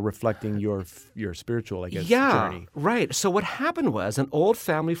songs that were reflecting your spiritual, I guess, journey. Right. So what happened was an old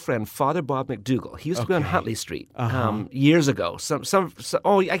family friend, Father Bob McDougall, he used to be on Okay. Huntley Street years ago.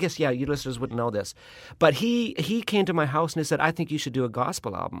 I guess, you listeners wouldn't know this. But he came to my house and he said, I think you should do a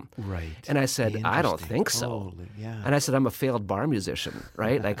gospel album. Right. And I said, I don't Interesting. think so. Totally, yeah. And I said, I'm a failed bar musician,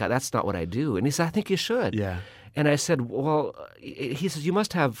 right? Like, that's not what I do. And he said, I think you should. Yeah. And I said, well, he says, you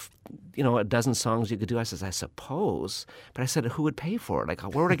must have, a dozen songs you could do. I says, I suppose. But I said, who would pay for it? Like,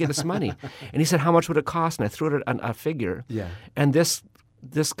 where would I get this money? And he said, how much would it cost? And I threw it a figure. Yeah. And this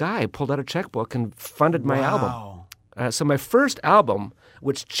guy pulled out a checkbook and funded my album. Wow. So my first album,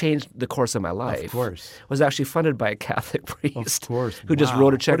 which changed the course of my life, course. was actually funded by a Catholic priest. Of course. Who just Wow.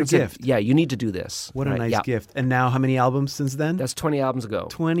 wrote a check What a and said, gift. yeah, you need to do this. What a Right, nice yeah. gift. And now, how many albums since then? That's 20 albums ago.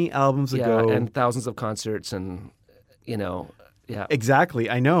 20 albums Yeah, ago. and thousands of concerts and, yeah. Exactly,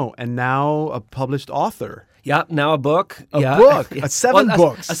 I know. And now a published author. Yeah, now a book. A yeah. book. Yeah. Seven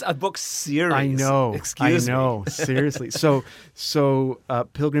books. A book series. I know. Excuse me. I know. Seriously. So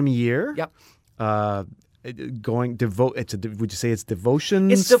Pilgrim Year. Yep. Would you say it's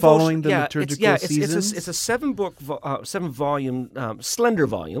devotions It's devotion, following the yeah, liturgical it's seasons? it's a 7-volume, slender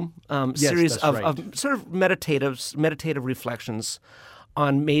volume series that's of, right. of sort of meditative reflections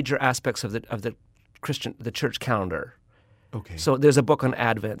on major aspects of the church calendar. Okay. So there's a book on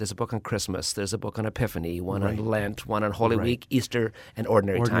Advent, there's a book on Christmas, there's a book on Epiphany, one on Lent, one on Holy Week, Easter, and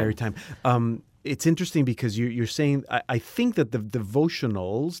Ordinary Time. It's interesting because you're saying, I think that the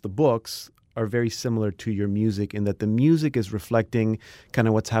devotionals, the books, are very similar to your music in that the music is reflecting kind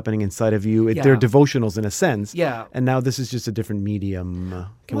of what's happening inside of you. They're devotionals in a sense. Yeah. And now this is just a different medium.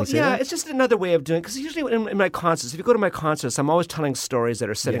 Can we say yeah, that? it's just another way of doing it. Because usually in my concerts, if you go to my concerts, I'm always telling stories that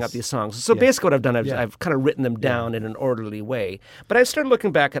are setting up these songs. So basically what I've done, I've kind of written them down in an orderly way. But I started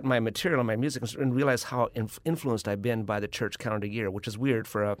looking back at my material and my music and realized how influenced I've been by the church calendar year, which is weird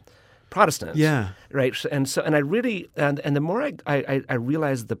for a Protestant. Yeah. Right. And I really and the more I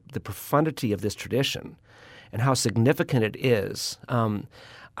realized the profundity of this tradition and how significant it is,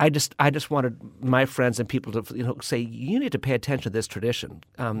 I just wanted my friends and people to say, you need to pay attention to this tradition.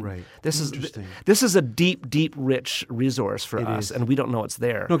 Right. This Interesting. is a deep, rich resource for us, and we don't know it's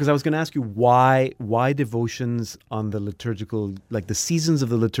there. No, because I was going to ask you why devotions on the liturgical, like the seasons of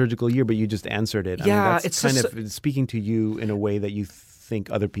the liturgical year, but you just answered it. Yeah, I mean, that's it's kind just of speaking to you in a way that you think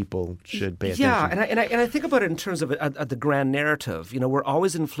other people should pay attention. Yeah, and I think about it in terms of the grand narrative. We're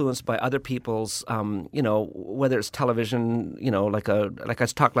always influenced by other people's, whether it's television, like I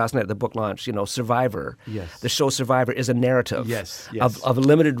talked last night at the book launch. Survivor. Yes. The show Survivor is a narrative. Yes. Of a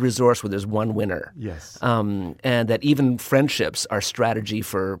limited resource where there's one winner. Yes. And that even friendships are strategy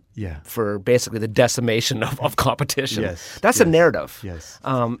for basically the decimation of competition. Yes. That's a narrative. Yes.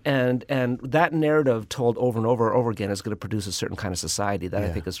 And that narrative told over and over again is going to produce a certain kind of society that I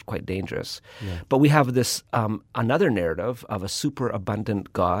think is quite dangerous. Yeah. But we have this another narrative of a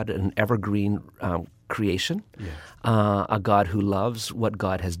superabundant God, an evergreen creation, a God who loves what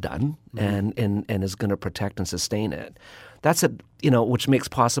God has done and is going to protect and sustain it. That's which makes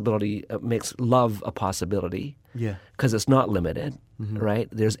makes love a possibility. Yeah. Because it's not limited, right?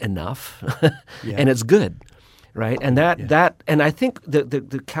 There's enough, and it's good. Right, and and I think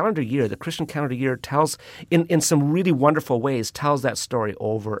the calendar year, the Christian calendar year, tells in some really wonderful ways tells that story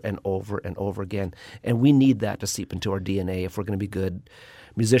over and over and over again, and we need that to seep into our DNA if we're going to be good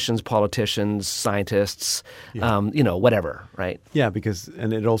musicians, politicians, scientists, whatever, right? Yeah,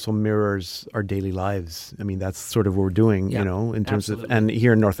 and it also mirrors our daily lives. I mean, that's sort of what we're doing, in terms absolutely. of, and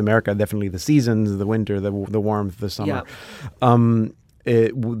here in North America, definitely the seasons, the winter, the warmth, the summer. Yeah.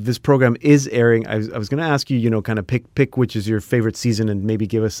 This program is airing. I was going to ask you, kind of pick which is your favorite season and maybe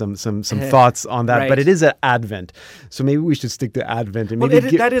give us some thoughts on that. Right. But it is at Advent, so maybe we should stick to Advent and Well,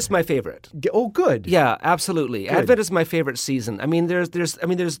 maybe that is my favorite. Oh, good. Yeah, absolutely. Good. Advent is my favorite season. I mean,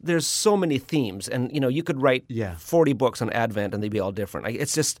 there's so many themes, and you could write 40 books on Advent, and they'd be all different.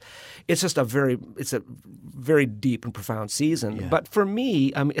 It's just a very deep and profound season. Yeah. But for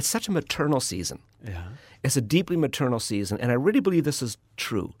me, it's such a maternal season. Yeah. It's a deeply maternal season, and I really believe this is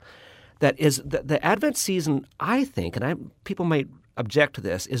true. That is the Advent season, I think, and people might object to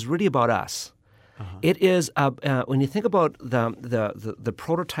this, is really about us. Uh-huh. It is when you think about the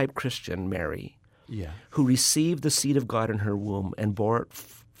prototype Christian, Mary, who received the seed of God in her womb and bore it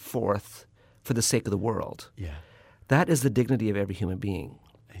forth for the sake of the world. Yeah. That is the dignity of every human being,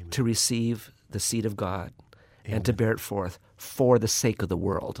 Amen. to receive the seed of God Amen. and to bear it forth for the sake of the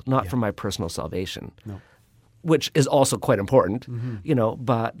world, not for my personal salvation. No. Which is also quite important,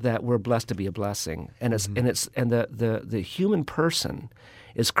 but that we're blessed to be a blessing, and the human person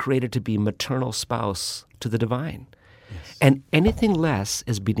is created to be maternal spouse to the divine, and anything less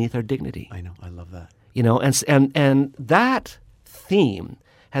is beneath our dignity. I know, I love that. You know, and that theme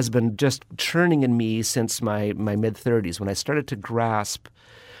has been just churning in me since my mid-30s, when I started to grasp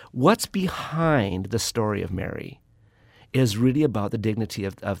what's behind the story of Mary is really about the dignity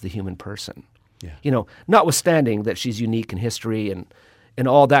of the human person. Yeah. You know, notwithstanding that she's unique in history and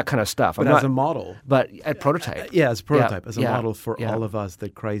all that kind of stuff. But as a model. But a prototype. As a prototype, as a model for all of us,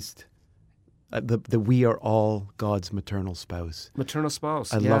 that Christ, that we are all God's maternal spouse. Maternal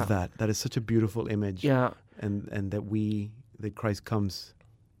spouse, I love that. That is such a beautiful image. Yeah. And that Christ comes,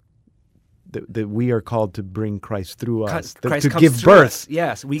 that we are called to bring Christ through us, Christ to comes give through birth. us.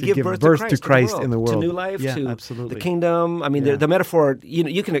 Yes, we to give birth to Christ in the world. To new life, to absolutely. the kingdom. I mean, the metaphor,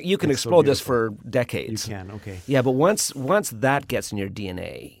 you can explode this for decades. You can, okay. Yeah, but once that gets in your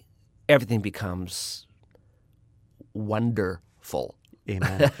DNA, everything becomes wonderful.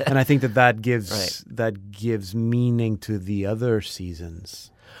 Amen. And I think that gives meaning to the other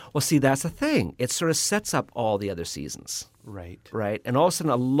seasons. Well, see, that's the thing. It sort of sets up all the other seasons. Right. Right. And all of a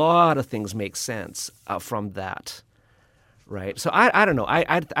sudden, a lot of things make sense from that. Right. So I don't know.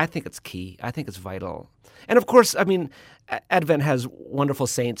 I think it's key. I think it's vital. And of course, I mean, Advent has wonderful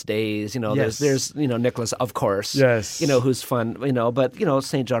saints' days. You know, there's Nicholas, of course. Yes. You know, who's fun. You know, but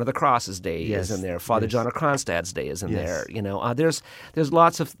St. John of the Cross's day is in there. Father John of Kronstadt's day is in there. You know, there's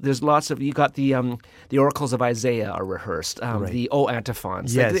lots of you got the oracles of Isaiah are rehearsed. The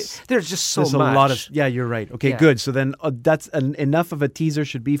antiphons. Yes. There's just there's much. A lot of you're right. Okay, good. So then that's enough of a teaser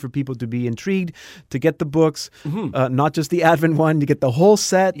should be for people to be intrigued to get the books, not just the Advent one, to get the whole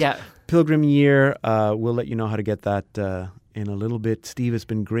set. Yeah. Pilgrim Year. We'll let you know how to get that in a little bit. Steve, it's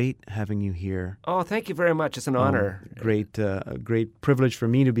been great having you here. Oh, thank you very much. It's an honor. Great privilege for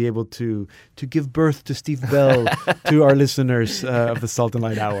me to be able to give birth to Steve Bell to our listeners of the Salt and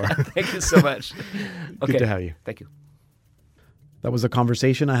Light Hour. Thank you so much. Good to have you. Thank you. That was a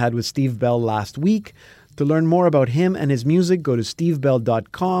conversation I had with Steve Bell last week. To learn more about him and his music, go to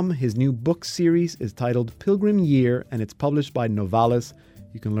stevebell.com. His new book series is titled Pilgrim Year, and it's published by Novalis.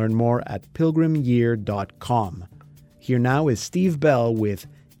 You can learn more at pilgrimyear.com. Here now is Steve Bell with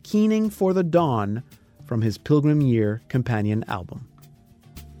Keening for the Dawn from his Pilgrim Year companion album.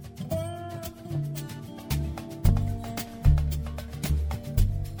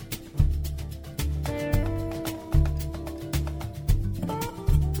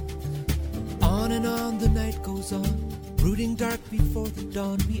 On and on the night goes on, brooding dark before the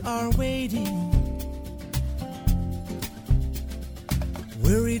dawn. We are waiting.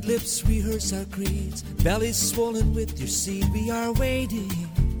 Worried lips rehearse our creeds, bellies swollen with your seed. We are waiting.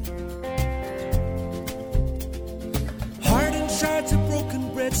 Hardened shards of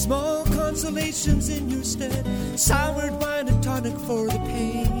broken bread, small consolations in your stead. Soured wine, a tonic for the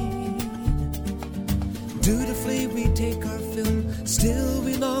pain. Dutifully we take our fill, still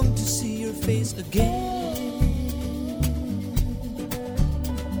we long to see your face again.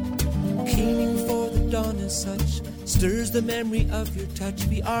 Keening for the dawn is such, stirs the memory of your touch.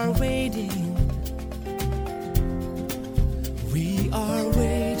 We are waiting. We are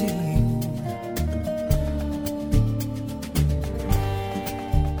waiting.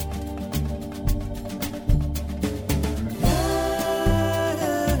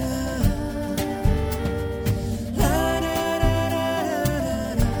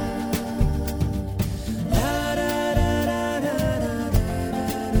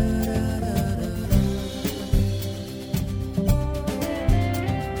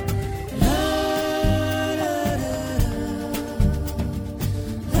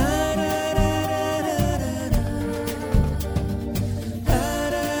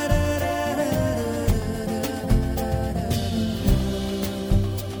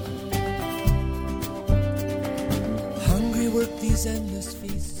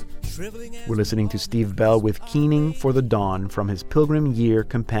 We're listening to Steve Bell with Keening for the Dawn from his Pilgrim Year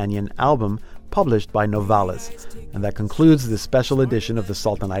companion album published by Novalis. And that concludes this special edition of the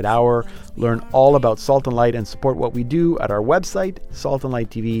Salt and Light Hour. Learn all about Salt and Light and support what we do at our website,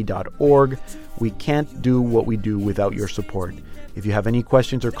 saltandlighttv.org. We can't do what we do without your support. If you have any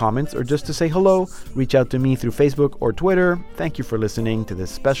questions or comments, or just to say hello, reach out to me through Facebook or Twitter. Thank you for listening to this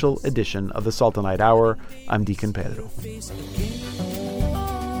special edition of the Salt and Light Hour. I'm Deacon Pedro.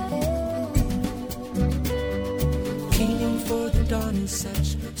 Keening for the dawn is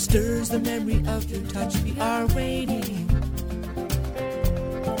such, stirs the memory of your touch. We are waiting.